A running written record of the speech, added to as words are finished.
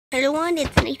Hello everyone,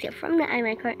 it's Nathan from the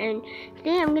ITsMR, and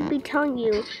today I'm going to be telling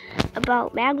you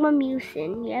about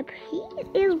magmamusen. Yep, he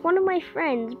is one of my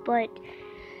friends, but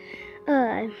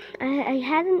I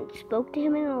hadn't spoke to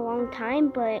him in a long time,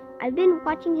 but I've been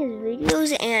watching his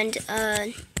videos and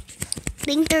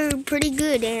think they're pretty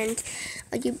good. And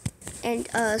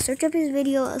search up his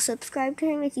video, subscribe to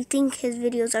him if you think his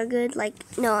videos are good. Like,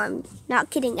 no, I'm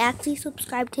not kidding. Actually,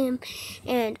 subscribe to him,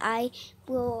 and I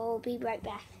will be right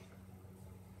back.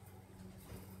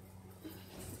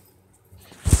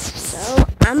 So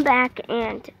I'm back,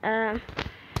 and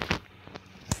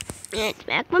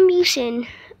magmamusen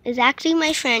is actually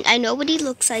my friend. I know what he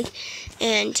looks like,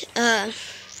 and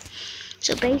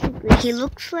so basically he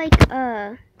looks like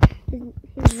his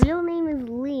real name is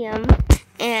Liam,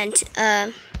 and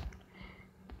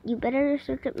you better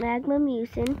search up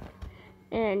magmamusen,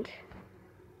 and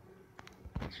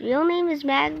his real name is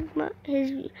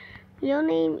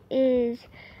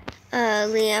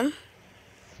Liam.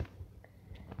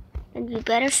 And you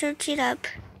better search it up.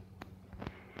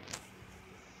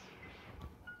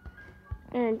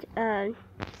 And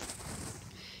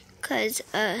cause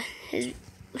his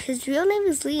real name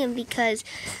is Liam because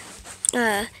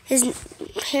his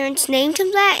parents named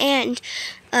him that, and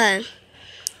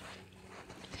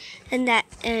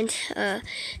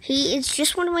he is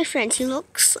just one of my friends. He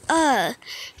looks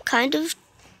kind of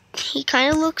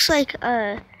looks like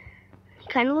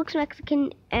looks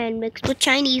Mexican and mixed with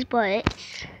Chinese,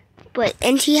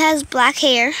 and he has black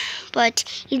hair, but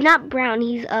he's not brown.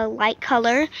 He's a light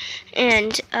color,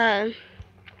 and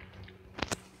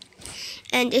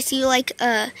if you like,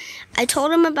 I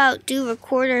told him about Do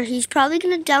Recorder. He's probably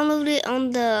gonna download it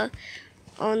on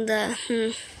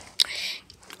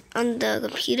the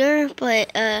computer,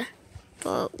 but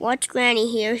watch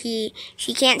Granny here.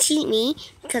 She can't see me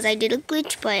because I did a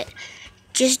glitch, but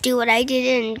just do what I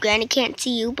did, and Granny can't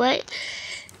see you, but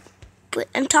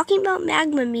I'm talking about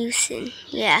magmamusen,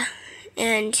 yeah,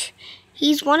 and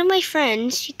he's one of my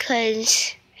friends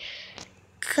because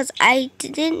I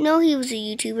didn't know he was a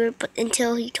YouTuber, but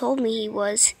until he told me he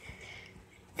was,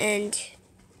 and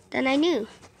then I knew.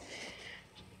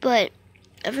 But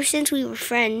ever since we were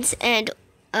friends, and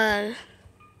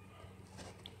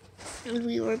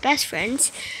we were best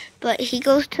friends. But he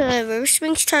goes to River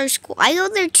Springs Charter School. I go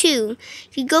there too.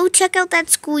 If you go check out that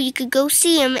school, you could go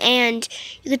see him, and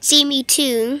you could see me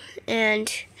too.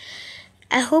 And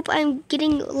I hope I'm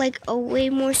getting like a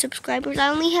way more subscribers. I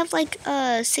only have like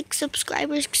 6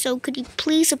 subscribers, so could you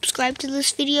please subscribe to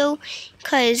this video?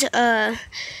 Cause I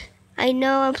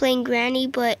know I'm playing Granny,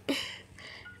 but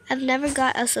I've never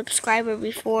got a subscriber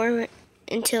before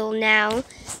until now.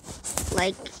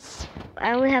 Like,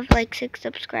 I only have like 6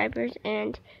 subscribers,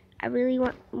 and I really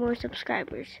want more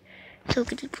subscribers. So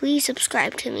could you please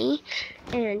subscribe to me,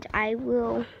 and I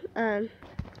will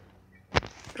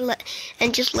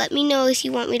just let me know if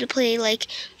you want me to play like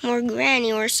more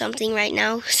Granny or something right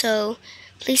now. So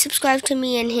please subscribe to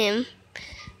me and him.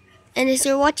 And if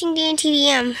you're watching the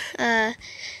ITdm,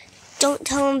 don't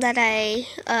tell him that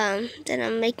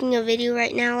I'm making a video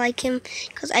right now like him,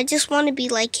 because I just want to be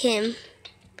like him,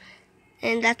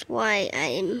 and that's why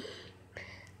I'm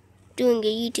doing a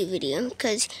YouTube video,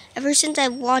 because ever since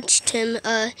I've watched him,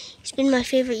 he's been my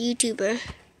favorite YouTuber.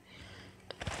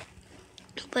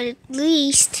 But at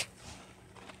least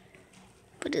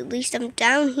I'm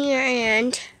down here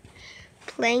and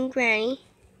playing Granny,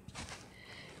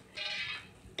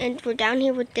 and we're down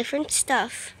here with different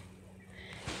stuff,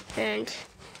 and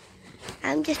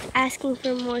I'm just asking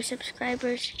for more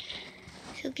subscribers.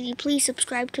 So could you please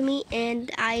subscribe to me,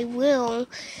 and I will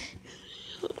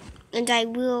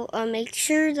make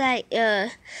sure that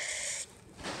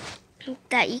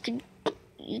that you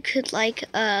could like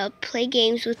play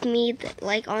games with me,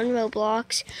 like on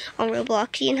Roblox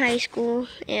in high school,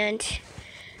 and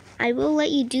I will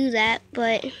let you do that,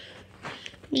 but I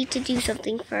need to do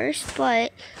something first.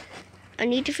 But I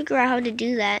need to figure out how to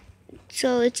do that.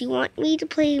 So if you want me to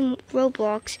play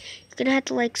Roblox, you're gonna have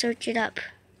to like search it up.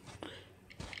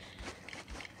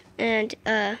 And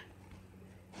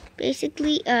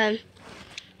basically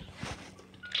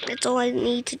that's all I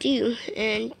need to do.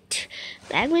 And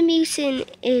magmamusen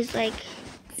is like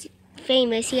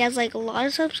famous. He has like a lot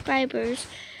of subscribers,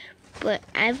 but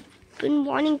I've been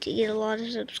wanting to get a lot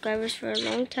of subscribers for a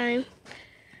long time,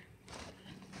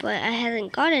 but I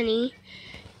haven't got any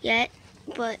yet.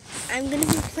 But I'm gonna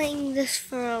be playing this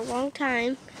for a long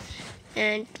time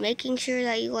and making sure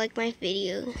that you like my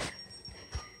videos.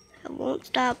 I won't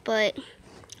stop, but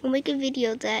I'll make a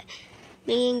video that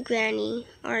me and Granny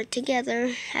are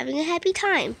together having a happy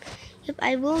time. Yep,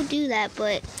 I will do that,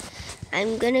 but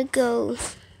I'm gonna go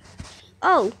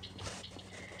Oh,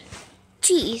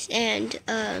 geez, and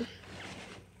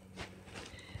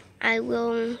I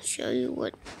will show you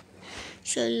what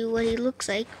he looks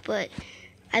like, but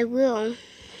I will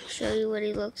show you what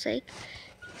he looks like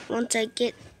once I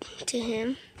get to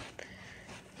him.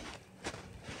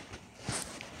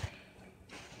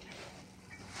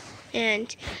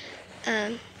 And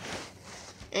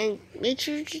make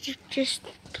sure to just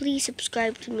please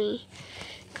subscribe to me,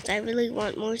 because I really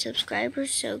want more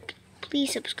subscribers. So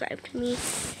please subscribe to me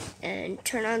and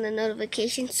turn on the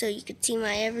notifications so you can see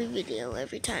my every video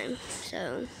every time.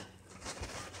 So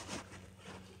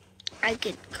I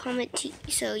could comment to you,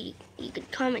 so you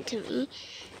could comment to me,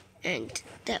 and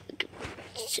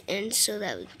so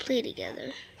that we could play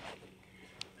together.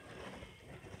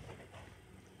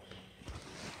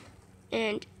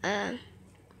 And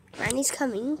Granny's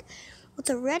coming with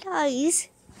the red eyes,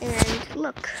 and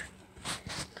look.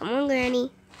 Come on,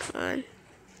 Granny. Come on.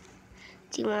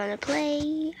 Do you want to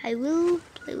play? I will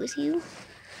play with you.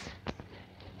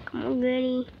 Come on,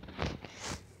 Granny.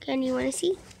 Granny, you want to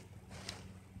see?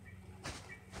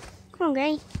 Come on,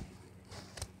 Granny.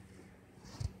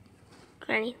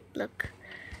 Granny, look.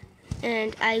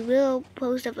 And I will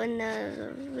post up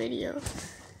another video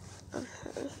of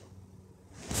her.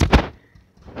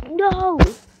 No!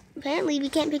 Apparently we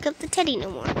can't pick up the teddy no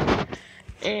more.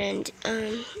 And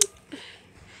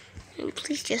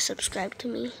please just subscribe to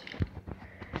me.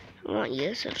 I want you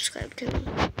to subscribe to me.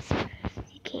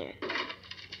 You can.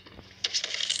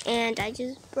 And I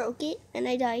just broke it and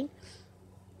I died.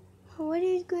 What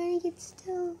is Granny can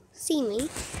still see me?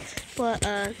 But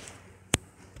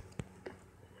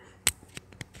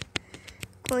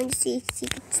going to see if she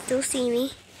could still see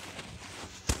me.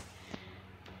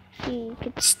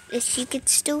 If she could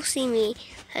still see me,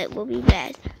 it will be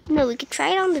bad. No, we could try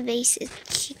it on the vase if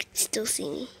she could still see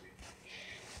me.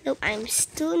 Nope, I'm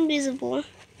still invisible.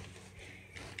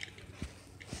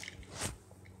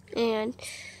 And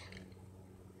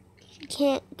she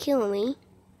can't kill me.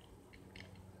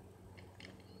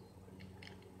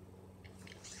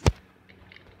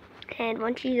 And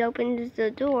once she opens the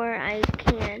door, I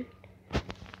can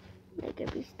make her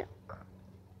be stuck.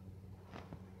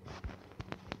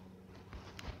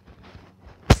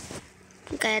 I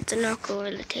think I had to knock over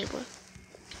the table.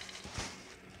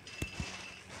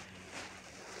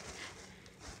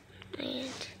 And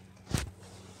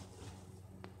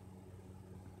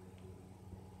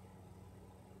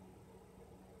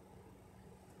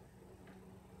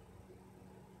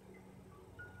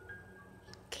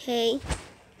okay.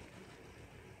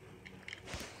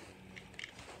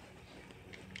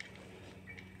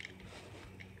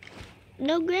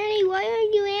 No, Granny, why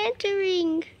aren't you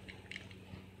answering?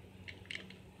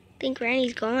 I think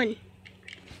Granny's gone.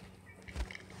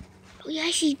 Oh yeah,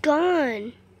 she's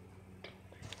gone.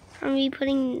 From me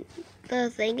putting the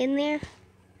thing in there.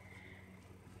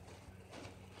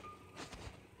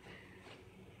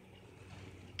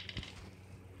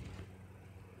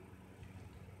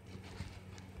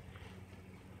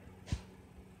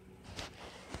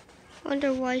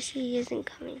 Wonder why she isn't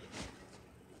coming.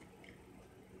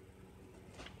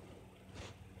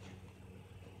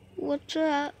 What's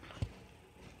up?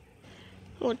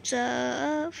 What's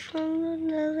up from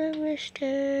another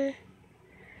mister?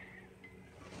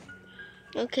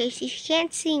 Okay, she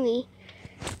can't see me.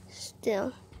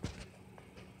 Still.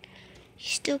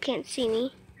 She still can't see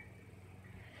me.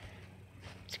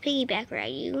 Let's piggyback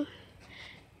ride you.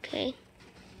 Okay.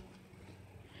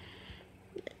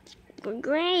 We're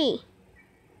Granny.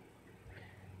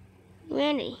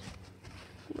 Granny.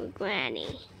 We're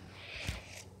Granny.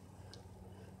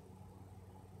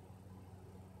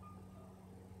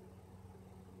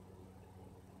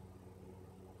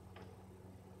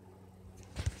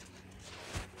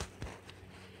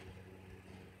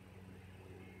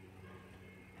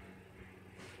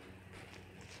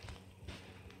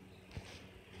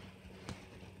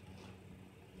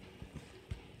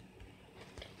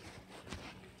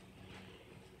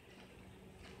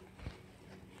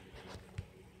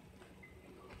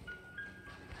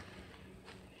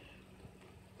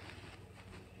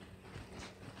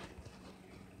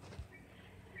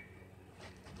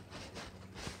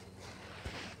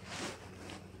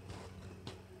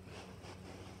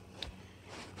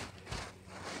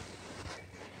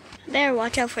 Better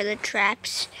watch out for the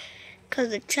traps, because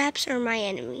the traps are my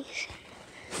enemies.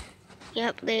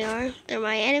 Yep, they are. They're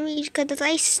my enemies, because if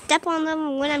I step on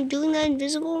them when I'm doing the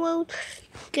invisible mode,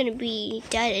 I'm gonna be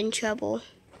dead in trouble.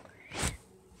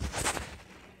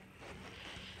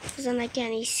 Because then I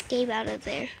can't escape out of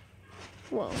there.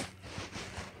 Whoa.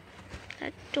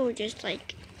 That door just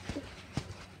like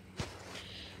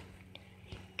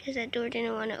because that door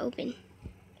didn't want to open.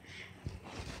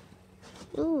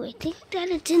 Ooh, I think that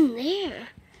it's in there.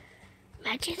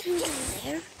 Imagine if it's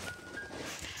in there.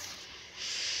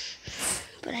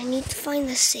 But I need to find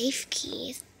the safe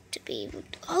key to be able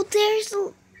to... Oh, there's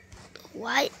the...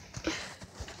 What?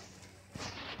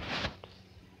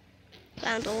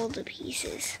 Found all the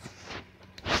pieces.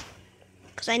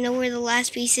 Because I know where the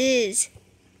last piece is.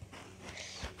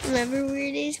 Remember where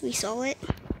it is? We saw it.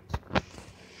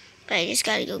 But I just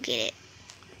gotta go get it.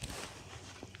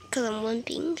 Because I'm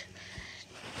limping.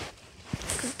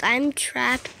 Because I'm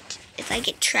trapped. If I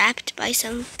get trapped by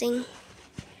something,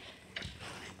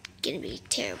 it's gonna be a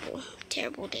terrible,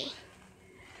 terrible day.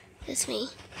 That's me.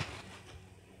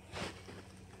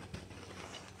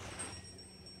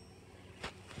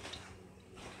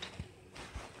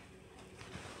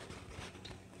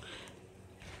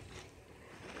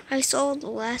 I saw the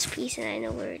last piece and I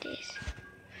know where it is.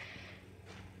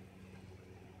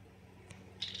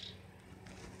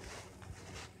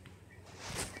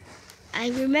 I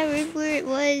remembered where it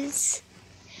was.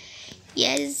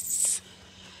 Yes.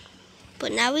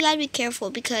 But now we gotta be careful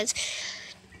because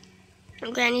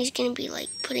Granny's gonna be like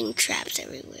putting traps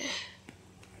everywhere.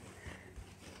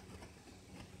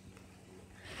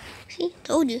 See?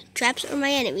 Told you. Traps are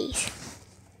my enemies.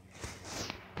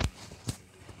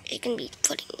 It can be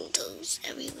putting those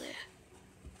everywhere.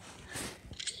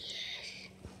 Yes.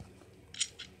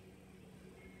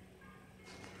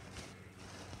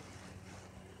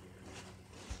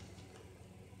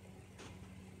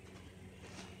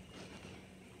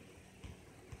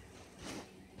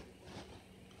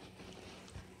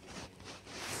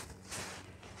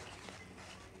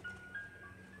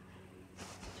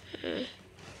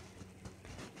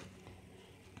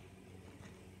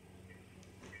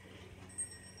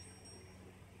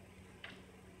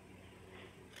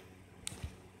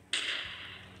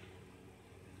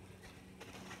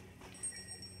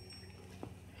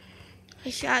 I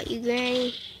shot you,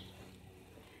 Granny.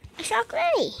 I shot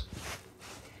Granny.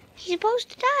 She's supposed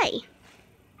to die.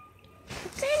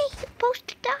 Granny's supposed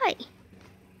to die.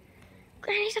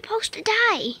 Granny's supposed to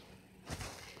die.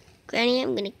 Granny,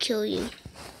 I'm gonna kill you.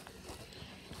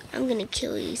 I'm gonna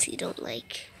kill you if you don't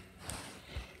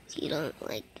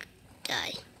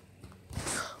die.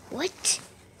 What?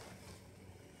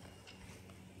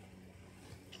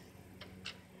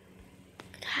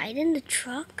 Hide in the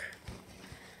truck?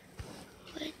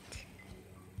 What?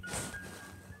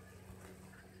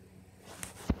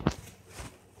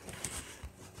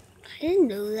 I didn't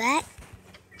know that.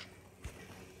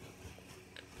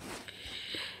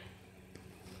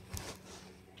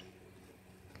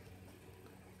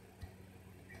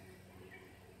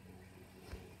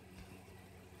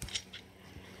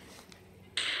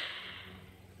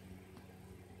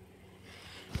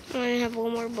 I only have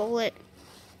one more bullet.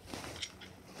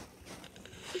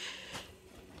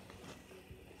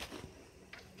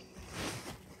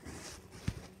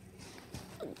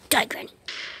 Die, Granny.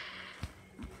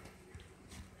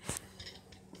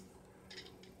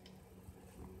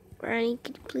 Granny,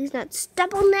 could you please not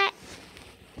step on that?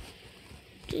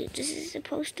 Dude, this is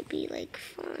supposed to be like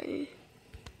fun.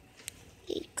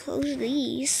 You close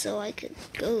these so I could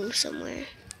go somewhere.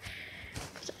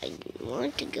 Because I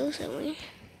want to go somewhere.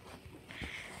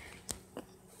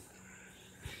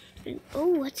 Oh,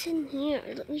 what's in here?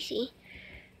 Let me see.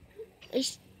 I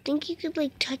think you could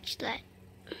like touch that.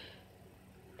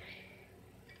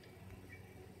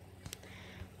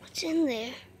 What's in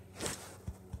there?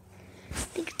 I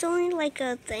think it's only like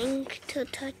a thing to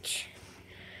touch.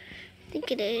 I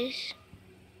think it is.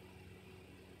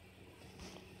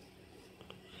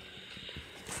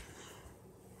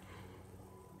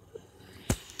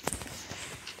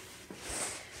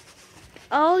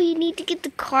 Oh, you need to get the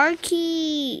car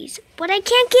keys. But I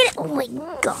can't get it. Oh my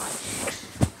god.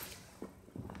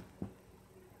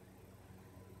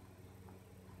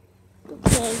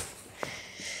 Okay.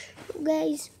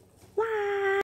 Guys.